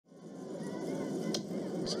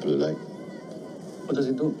It's blue light. What does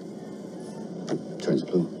it do? Turns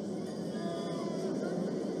blue.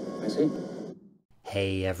 I see.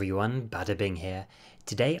 Hey everyone, Bada Bing here.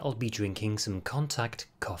 Today I'll be drinking some Contact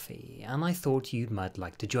coffee, and I thought you might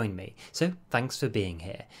like to join me, so thanks for being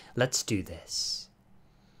here. Let's do this.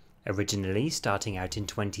 Originally starting out in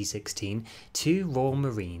 2016, 2 Royal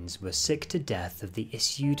Marines were sick to death of the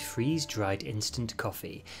issued freeze-dried instant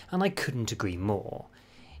coffee, and I couldn't agree more.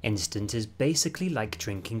 Instant is basically like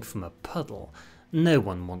drinking from a puddle. No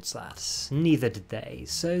one wants that, neither did they,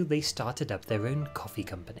 so they started up their own coffee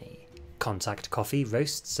company. Contact Coffee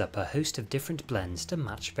roasts up a host of different blends to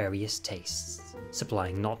match various tastes,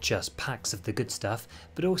 supplying not just packs of the good stuff,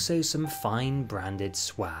 but also some fine branded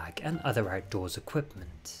swag and other outdoors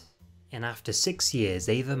equipment. And after 6 years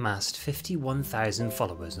they've amassed 51,000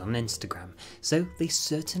 followers on Instagram, so they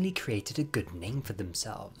certainly created a good name for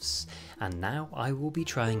themselves. And now I will be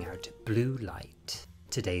trying out Blue Light.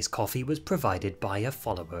 Today's coffee was provided by a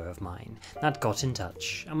follower of mine that got in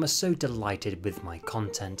touch and was so delighted with my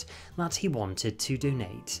content that he wanted to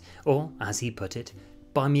donate, or as he put it,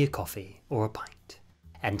 buy me a coffee or a pint.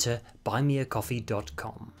 Enter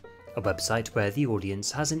buymeacoffee.com, a website where the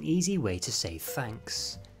audience has an easy way to say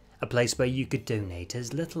thanks. A place where you could donate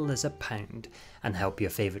as little as £1 and help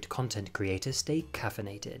your favourite content creator stay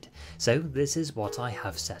caffeinated. So this is what I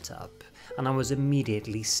have set up, and I was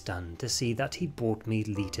immediately stunned to see that he bought me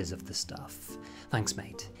litres of the stuff. Thanks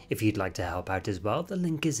mate. If you'd like to help out as well, the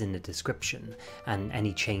link is in the description, and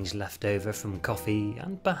any change left over from coffee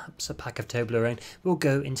and perhaps a pack of Toblerone will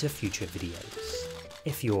go into future videos.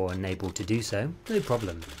 If you're unable to do so, no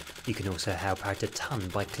problem. You can also help out a ton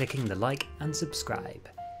by clicking the like and subscribe.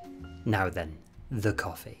 Now then, the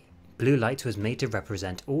coffee. Blue Light was made to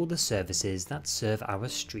represent all the services that serve our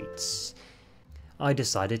streets. I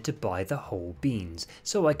decided to buy the whole beans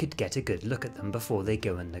so I could get a good look at them before they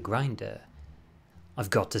go in the grinder. I've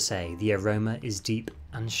got to say, the aroma is deep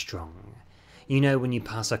and strong. You know when you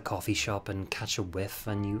pass a coffee shop and catch a whiff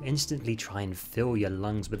and you instantly try and fill your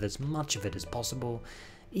lungs with as much of it as possible?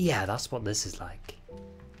 Yeah, that's what this is like.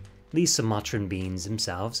 These Sumatran beans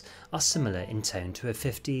themselves are similar in tone to a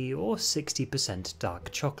 50 or 60% dark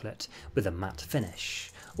chocolate with a matte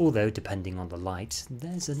finish, although depending on the light,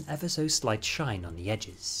 there's an ever so slight shine on the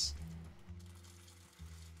edges.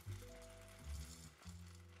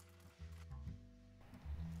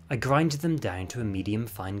 I grind them down to a medium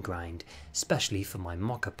fine grind, specially for my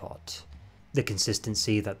mocha pot. The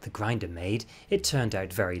consistency that the grinder made, it turned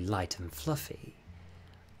out very light and fluffy.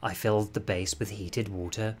 I filled the base with heated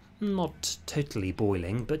water, not totally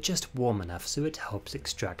boiling, but just warm enough so it helps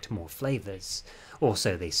extract more flavours, or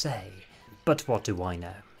so they say. But what do I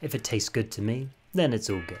know? If it tastes good to me, then it's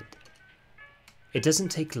all good. It doesn't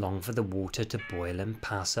take long for the water to boil and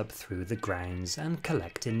pass up through the grounds and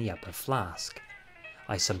collect in the upper flask.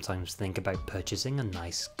 I sometimes think about purchasing a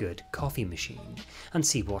nice good coffee machine and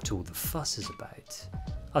see what all the fuss is about.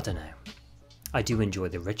 I don't know. I do enjoy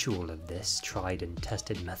the ritual of this tried and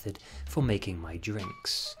tested method for making my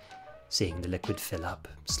drinks. Seeing the liquid fill up,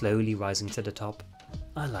 slowly rising to the top,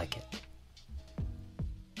 I like it.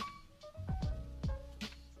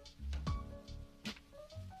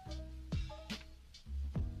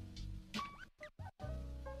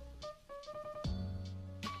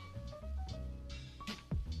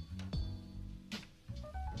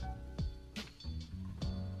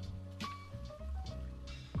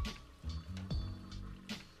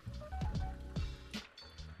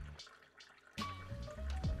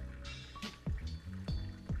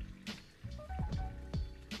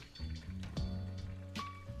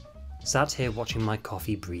 Sat here watching my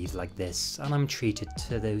coffee breathe like this, and I'm treated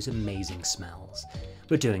to those amazing smells.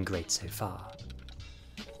 We're doing great so far.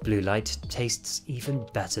 Blue Light tastes even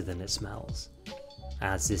better than it smells.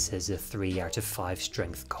 As this is a 3 out of 5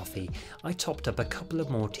 strength coffee, I topped up a couple of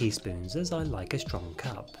more teaspoons as I like a strong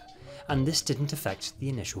cup, and this didn't affect the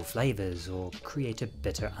initial flavours or create a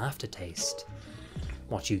bitter aftertaste.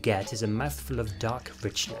 What you get is a mouthful of dark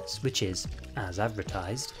richness, which is, as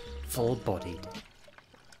advertised, full-bodied.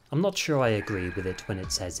 I'm not sure I agree with it when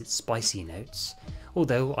it says it's spicy notes,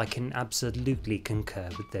 although I can absolutely concur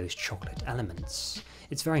with those chocolate elements.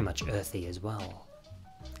 It's very much earthy as well.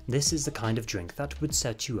 This is the kind of drink that would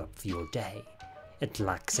set you up for your day. It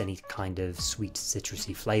lacks any kind of sweet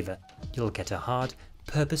citrusy flavour. You'll get a hard,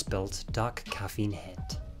 purpose-built dark caffeine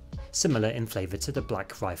hit, similar in flavour to the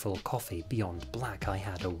Black Rifle coffee Beyond Black I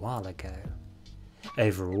had a while ago.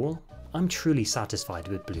 Overall, I'm truly satisfied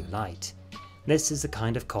with Blue Light. This is the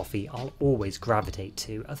kind of coffee I'll always gravitate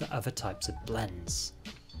to over other types of blends.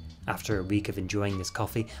 After a week of enjoying this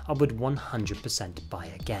coffee, I would 100% buy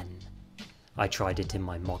again. I tried it in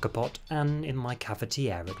my mocha pot and in my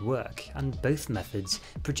cafetiere at work, and both methods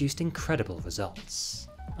produced incredible results.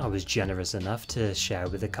 I was generous enough to share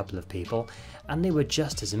with a couple of people, and they were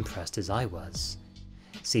just as impressed as I was.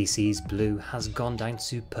 CC's Blue has gone down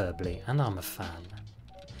superbly, and I'm a fan.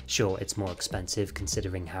 Sure, it's more expensive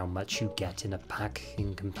considering how much you get in a pack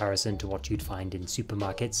in comparison to what you'd find in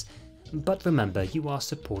supermarkets, but remember, you are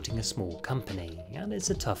supporting a small company, and it's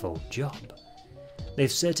a tough old job.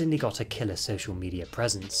 They've certainly got a killer social media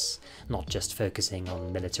presence, not just focusing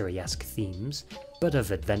on military-esque themes, but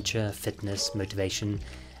of adventure, fitness, motivation,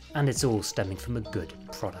 and it's all stemming from a good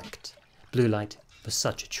product. Blue Light was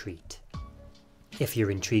such a treat. If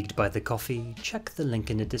you're intrigued by the coffee, check the link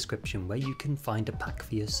in the description where you can find a pack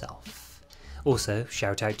for yourself. Also,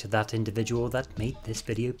 shout out to that individual that made this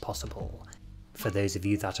video possible. For those of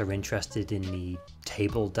you that are interested in the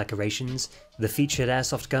table decorations, the featured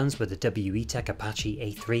airsoft guns were the WE-Tech Apache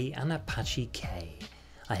A3 and Apache K.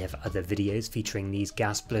 I have other videos featuring these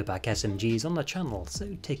gas blowback SMGs on the channel,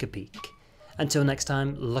 so take a peek. Until next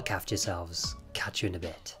time, look after yourselves. Catch you in a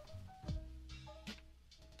bit.